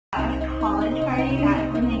college party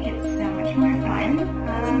that would make it so much more fun.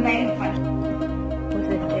 Very fun. Was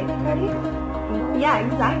it Jake's party? Yeah,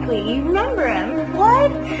 exactly. You remember him.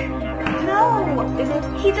 What? No,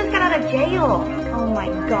 he just got out of jail. Oh my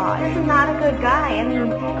god. This is not a good guy. I mean,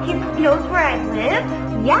 he knows where I live.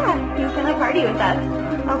 Yeah, he's gonna party with us.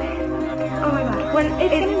 Okay. Oh my god.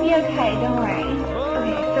 It's gonna be okay, don't worry.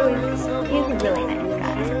 Okay, so he's a really nice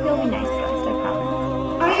guy. He'll be nice to us, I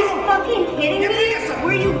promise. Are you fucking kidding me?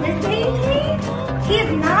 Were you listening to me? He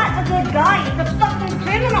is not a good guy. He's a fucking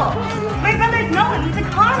criminal. My brothers know him. He's a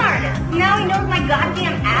con artist. Now he knows my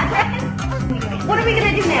goddamn address. What are we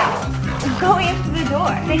gonna do now? Go answer the door.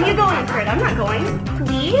 Then you go answer it. I'm not going.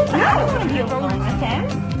 Please? No. I don't want to be alone with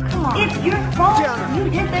him. Come on. It's your fault. You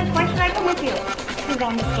did this. Why should I come with you? Because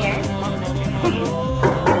I'm scared.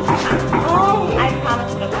 Oh, I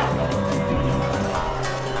promise to go.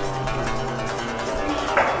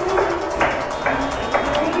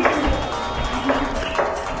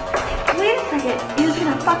 wait a second. You're just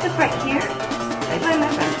gonna fuck us right here? Right by my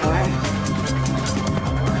front door?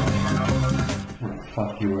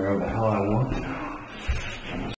 Fuck you wherever the hell I want to.